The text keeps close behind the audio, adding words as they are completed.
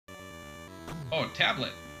Oh,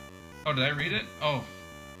 tablet. Oh, did I read it? Oh.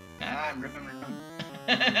 Ah, I'm ripping.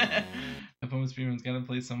 The phone speedrun's gotta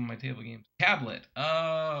play some of my table games. Tablet.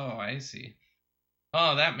 Oh, I see.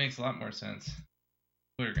 Oh, that makes a lot more sense.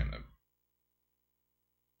 We're gonna.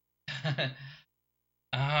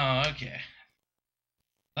 Oh, okay.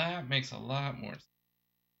 That makes a lot more sense.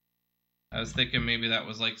 I was thinking maybe that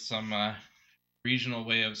was like some regional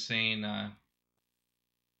way of saying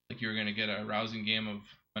like you were gonna get a rousing game of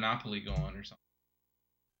Monopoly going or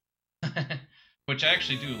something. Which I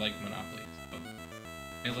actually do like Monopoly. So it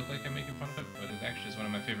may look like I'm making fun of it, but it actually is one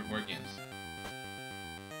of my favorite board games.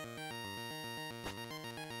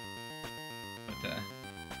 But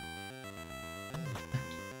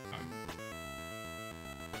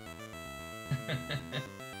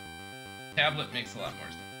tablet makes a lot more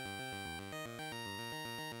sense.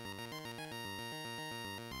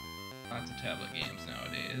 Lots of tablet games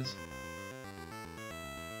nowadays.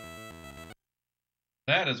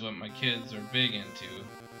 That is what my kids are big into.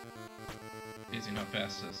 Amazing how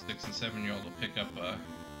fast a 6 and 7-year-old will pick up a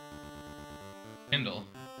Kindle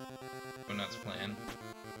when that's playing.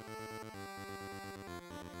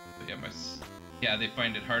 But yeah, they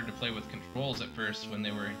find it hard to play with controls at first when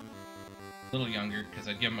they were a little younger, because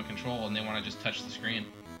I'd give them a control and they want to just touch the screen.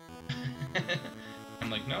 I'm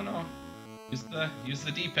like, no, use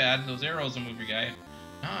the D-pad. Those arrows will move your guy.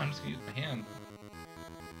 No, I'm just gonna use my hand.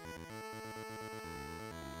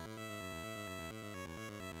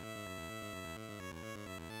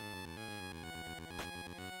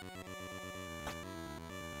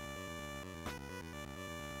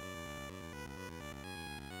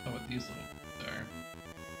 Oh, what these little things are.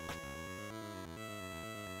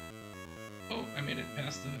 Oh, I made it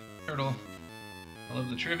past the turtle. I love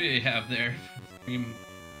the trivia you have there.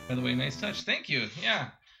 By the way, nice touch. Thank you. Yeah.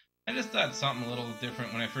 I just thought something a little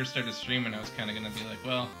different. When I first started streaming, I was kind of going to be like,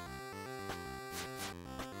 well,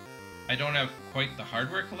 I don't have quite the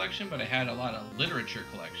hardware collection, but I had a lot of literature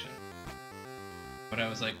collection. But I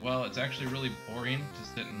was like, well, it's actually really boring to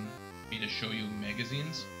sit and me to show you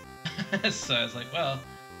magazines. So I was like, well,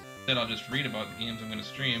 instead I'll just read about the games I'm going to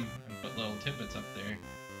stream and put little tidbits up there.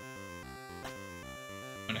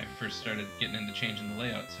 When I first started getting into changing the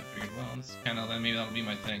layouts, I figured, well, this kind of maybe that'll be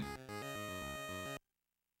my thing.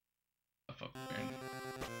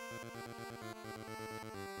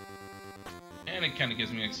 And it kind of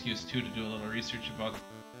gives me an excuse too to do a little research about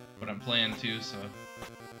what I'm playing too. So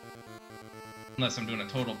unless I'm doing a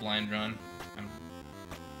total blind run, I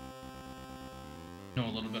know a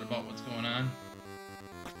little bit about what's going on.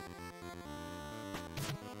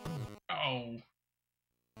 Oh,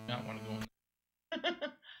 not want to go in.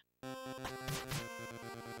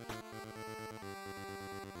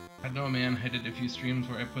 I don't know, man. I did a few streams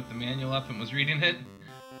where I put the manual up and was reading it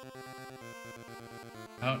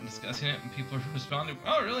out and discussing it, and people responded,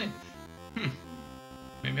 "Oh, really?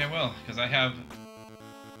 Maybe I will," because I have.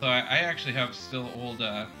 So I actually have still old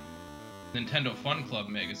Nintendo Fun Club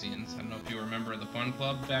magazines. I don't know if you remember the Fun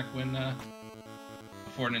Club back when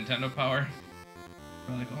before Nintendo Power.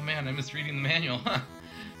 We're like, oh man, I miss reading the manual. Huh?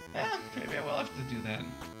 Yeah, maybe I will have to do that.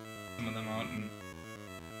 Some of them out and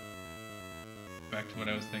back to what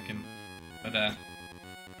I was thinking. But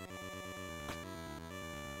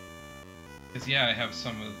because yeah, I have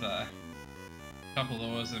some of the couple of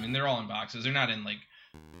those. I mean, they're all in boxes. They're not in like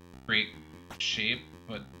great shape,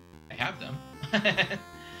 but I have them.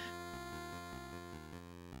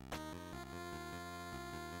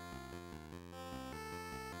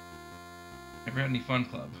 Never had any Fun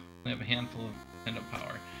Club. I have a handful of Nintendo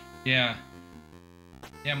Power. Yeah.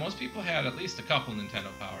 Yeah, most people had at least a couple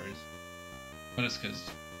Nintendo Powers. But it's because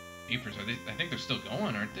Jeepers, I think they're still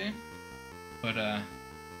going, aren't they? But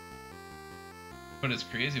it's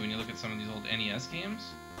crazy when you look at some of these old NES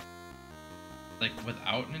games. Like,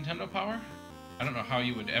 without Nintendo Power, I don't know how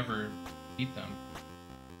you would ever beat them.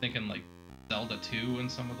 Thinking like Zelda 2 and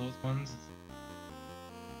some of those ones.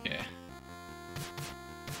 Okay.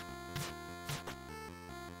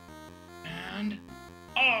 And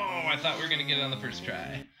oh, I thought we were gonna get it on the first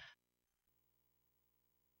try.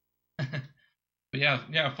 But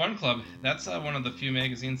yeah, Fun Club. That's one of the few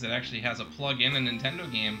magazines that actually has a plug in a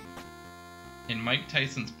Nintendo game in Mike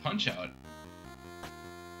Tyson's Punch-Out.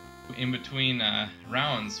 In between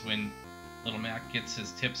rounds, when Little Mac gets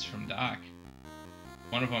his tips from Doc.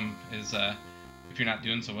 One of them is, if you're not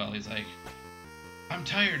doing so well, he's like, "I'm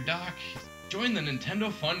tired, Doc. Join the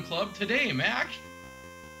Nintendo Fun Club today, Mac."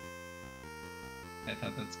 I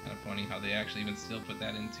thought that's kind of funny how they actually even still put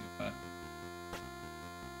that into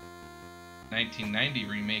 1990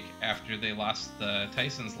 remake after they lost the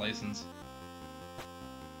Tyson's license.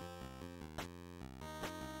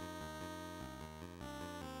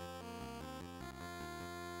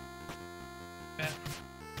 bad.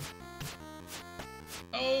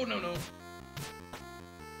 Oh, no, no.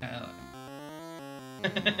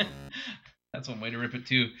 That's one way to rip it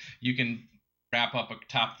too. You can wrap up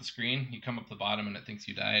atop the screen. You come up the bottom and it thinks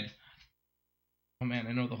you died. Oh man,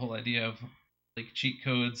 I know the whole idea of like cheat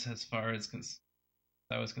codes as far as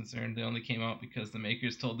I was concerned. They only came out because the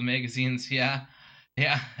makers told the magazines. Yeah,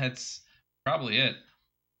 that's probably it.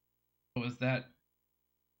 What was that?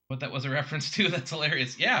 What that was a reference to? That's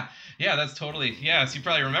hilarious. Yeah, that's totally. Yeah, so you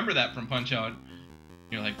probably remember that from Punch Out.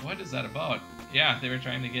 You're like, what is that about? Yeah, they were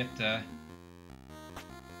trying to get.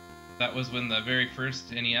 That was when the very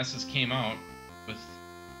first NESs came out with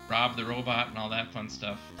Rob the Robot and all that fun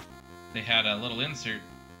stuff. They had a little insert.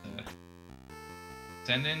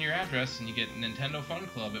 Send in your address and you get Nintendo Fun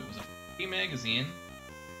Club. It was a free magazine.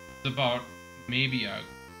 It's about maybe a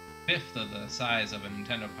fifth of the size of a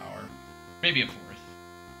Nintendo Power. Maybe a fourth.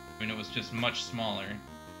 I mean, it was just much smaller.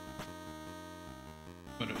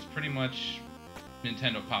 But it was pretty much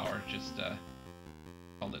Nintendo Power. Just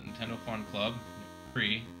called it Nintendo Fun Club.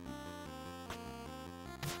 Free.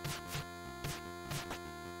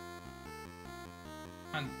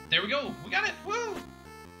 And there we go! We got it! Woo!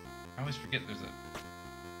 I always forget there's a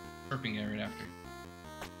chirping guy right after.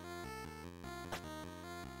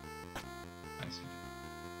 Nice.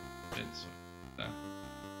 Good, so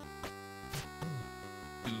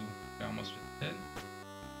I almost dead.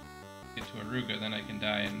 Get to Aruga, then I can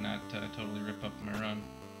die and not totally rip up my run.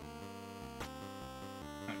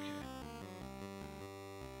 Okay.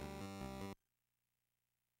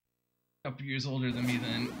 A couple years older than me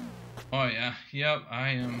then. Oh yeah, yep, I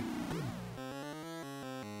am.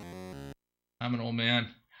 I'm an old man.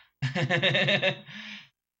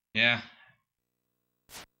 Yeah.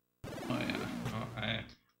 Oh yeah. Oh,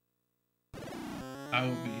 I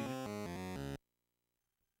will be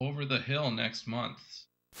over the hill next month.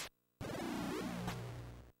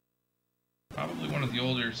 Probably one of the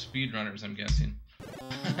older speedrunners, I'm guessing.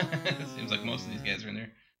 Seems like most of these guys are in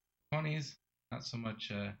their 20s. Not so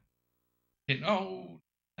much hitting. Oh,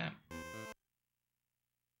 damn.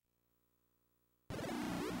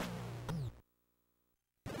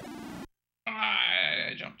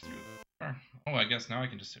 I jumped through. Oh, I guess now I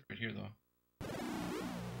can just sit right here, though.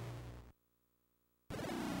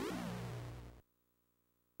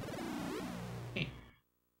 Hey.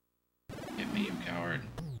 Hit me, you coward.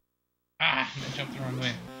 Ah, I jumped the wrong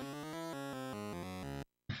way.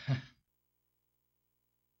 Is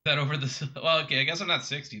that over the... Well, okay, I guess I'm not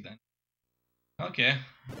 60 then. Okay.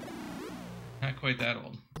 Not quite that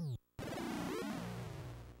old.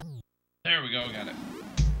 There we go, got it.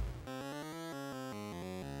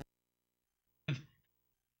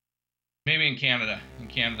 Maybe in Canada. In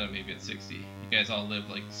Canada, maybe at 60. You guys all live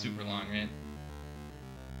like super long, right?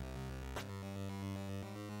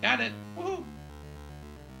 Got it! Woohoo!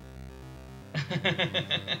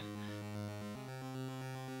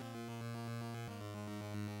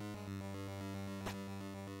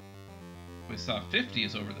 We saw 50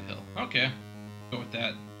 is over the hill. Okay. Go with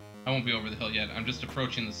that. I won't be over the hill yet. I'm just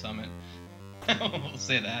approaching the summit. We'll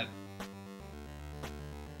say that.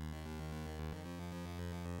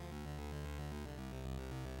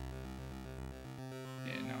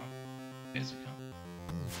 Is it coming?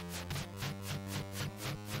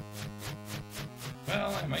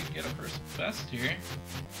 Well, I might get a first best here.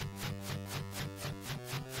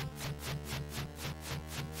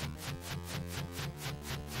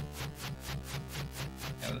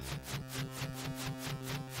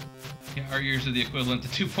 Yeah, our years are the equivalent to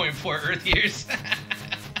 2.4 Earth years.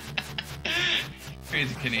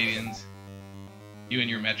 Crazy Canadians. You and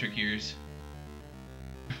your metric years.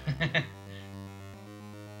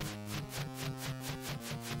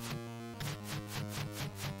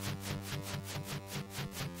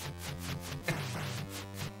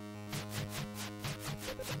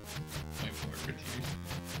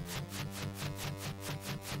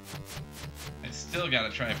 Still gotta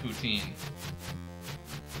try poutine.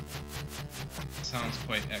 Sounds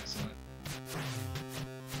quite excellent.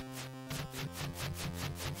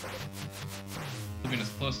 Living as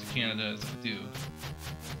close to Canada as I do,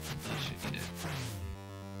 I should eat it.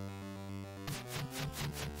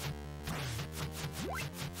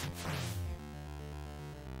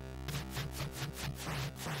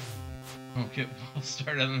 Okay, we'll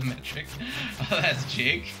start on the metric. Oh, that's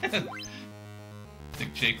Jake. I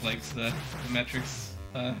think Jake likes the metrics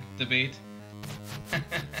debate.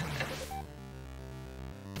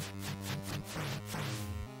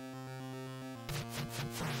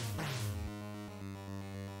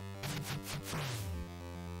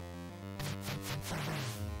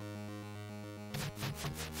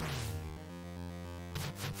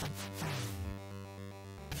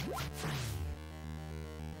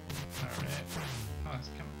 Alright. Oh,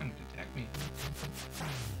 come on, attack me.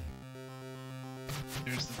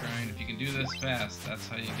 Here's the grind. If you can do this fast, that's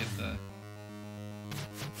how you get the...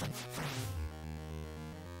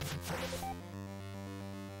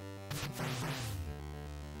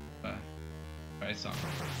 try some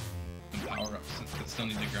power-ups since I still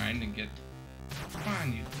need to grind and get... Come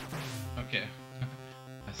on, you... Okay.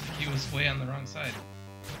 I think he was way on the wrong side.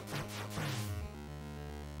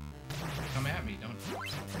 Come at me, don't...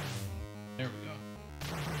 There we go.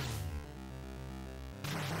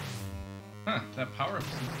 Huh, that power-up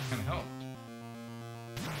seems to kind of helped.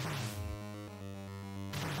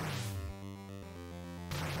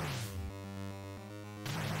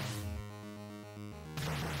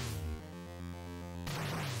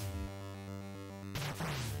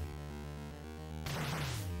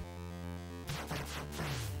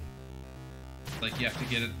 Like you have to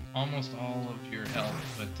get it almost all of your health,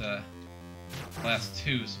 but last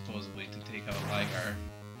two supposedly to take out Rygar.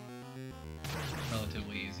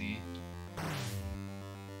 Relatively easy.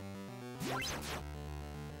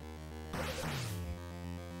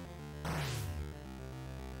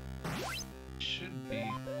 Should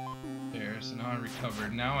be there, so now I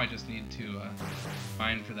recovered. Now I just need to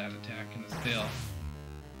mine for that attack in his tail.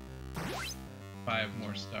 5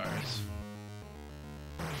 more stars.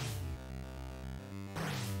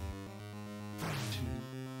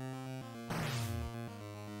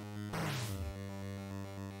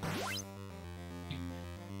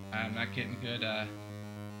 I'm not getting good, there's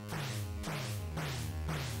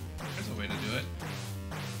a way to do it.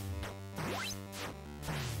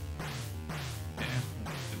 Yeah,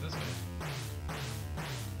 let's do it this way.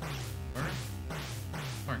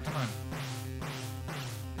 Or, come on.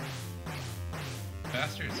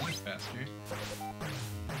 Faster, it seems faster.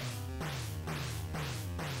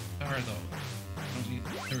 Star though. I don't need,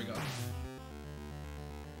 there we go.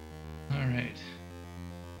 Alright.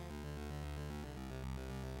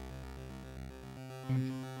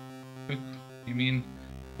 You mean?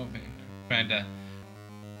 Okay. Trying to.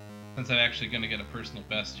 Since I'm actually going to get a personal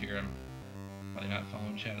best here, I'm probably not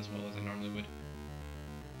following chat as well as I normally would.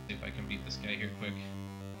 See if I can beat this guy here quick.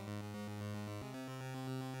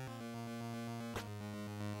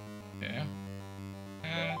 Okay.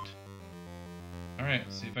 And. Alright,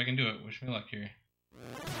 see if I can do it. Wish me luck here.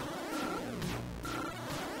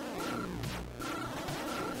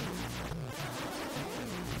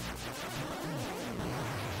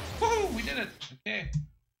 We did it! Okay.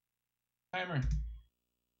 Timer.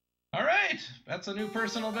 Alright! That's a new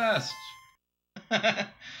personal best.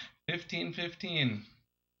 15:15.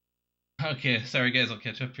 Okay, sorry guys, I'll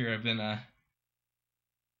catch up here. I've been a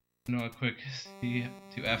quick C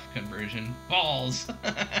to F conversion. Balls!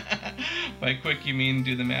 By quick you mean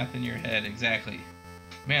do the math in your head. Exactly.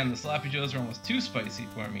 Man, the sloppy joes are almost too spicy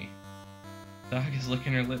for me. Dog is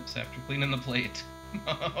licking her lips after cleaning the plate.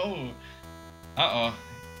 Oh! Uh-oh.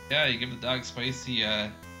 Yeah, you give the dog spicy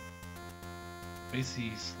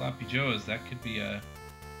sloppy joes. That could be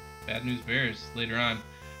bad news bears later on.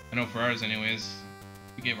 I know for ours anyways,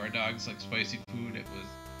 we gave our dogs like spicy food.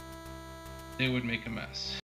 They would make a mess.